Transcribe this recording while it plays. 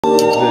Swang'N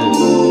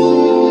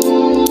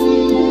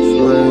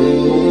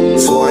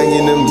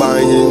and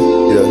banging,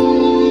 yeah.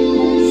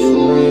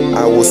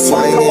 I was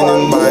swinging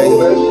and banging.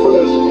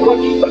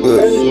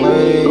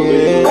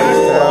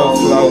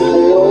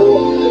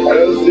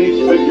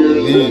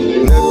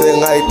 Nothing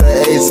like the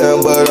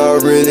A-Town, but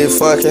I'm really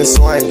fucking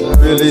swinging.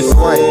 Really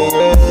swinging.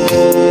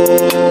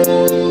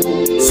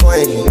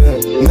 Swinging.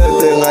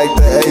 Nothing like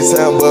the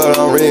A-Town, but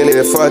I'm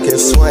really fucking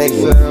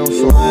swinging.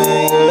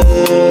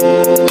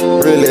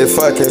 Really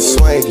fucking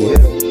swinging.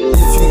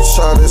 If you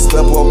tryna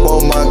step up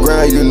on my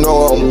ground, you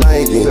know I'm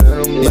banging.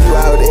 You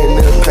out in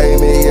the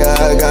pavement, yeah,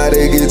 I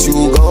gotta get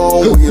you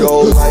gone. We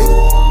don't like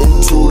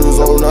intruders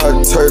on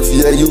our turf,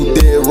 yeah, you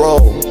dead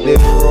wrong.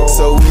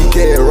 So we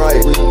dead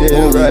right,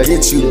 when we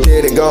get you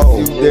dead and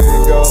gone.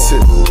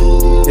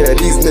 Yeah,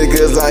 these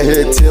niggas out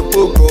here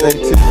typical.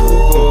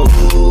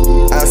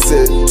 I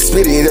said,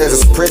 spit it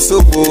as a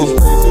principle.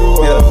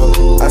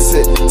 Yeah, I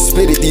said,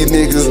 spit it, these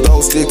niggas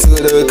don't stick to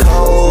the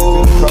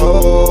code.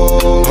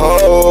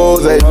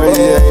 Hoes, they really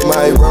ain't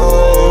my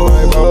role.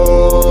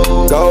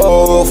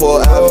 Go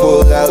for I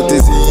pull out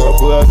this heat.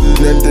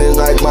 Nothing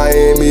like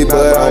Miami,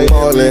 but I'm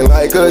ballin'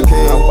 like a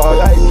king.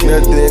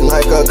 Nothing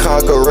like a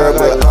conqueror,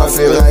 but I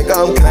feel like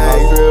I'm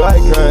king.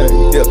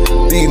 Yeah,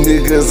 these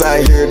niggas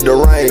out here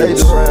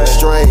deranged,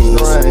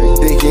 strange,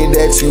 thinking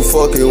that you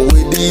fucking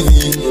with DV.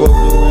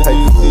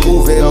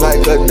 Moving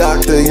like a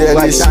doctor, yeah,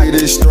 this shit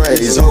is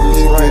strange. Hope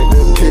you get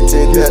the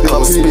picture that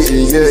I'm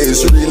spitting, yeah,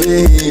 it's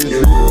really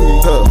easy.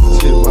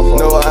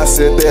 No, I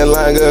said that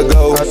long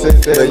ago, but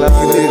these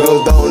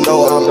niggas don't know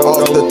I'm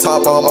off the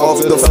top, I'm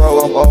off the fro.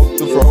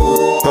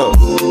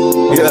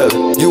 Yeah,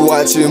 you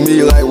watching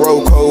me like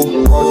Rocco.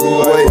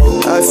 Wait,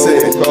 I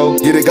said,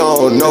 get it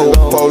gone, no,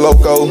 for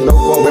loco.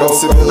 But I'm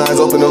sipping lines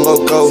open the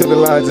loco.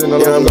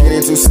 Yeah, I'm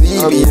getting too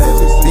sleepy. These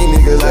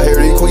niggas out here,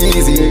 they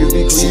queasy.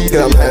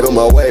 Yeah, I'm out of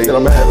my way. These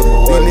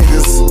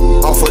niggas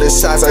off for the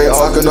shots, I ain't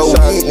talking no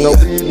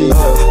weed.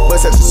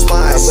 Bust at your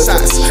spine,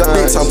 shots.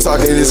 Bitch, I'm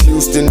talking this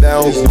Houston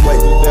down. I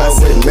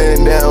said,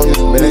 man down.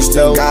 Bitch,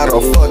 you got a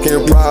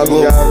fucking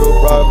problem.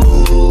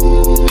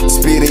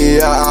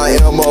 Speedy, I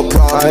am a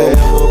problem.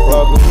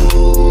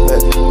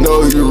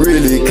 No, you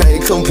really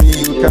can't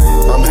compete.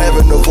 I'm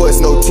having a voice,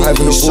 no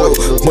TV show,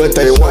 but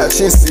they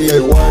watch and see.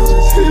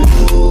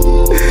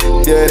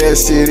 Yeah, that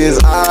shit is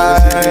I.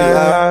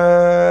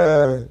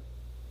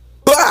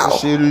 Bow.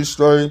 Shit is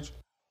strange.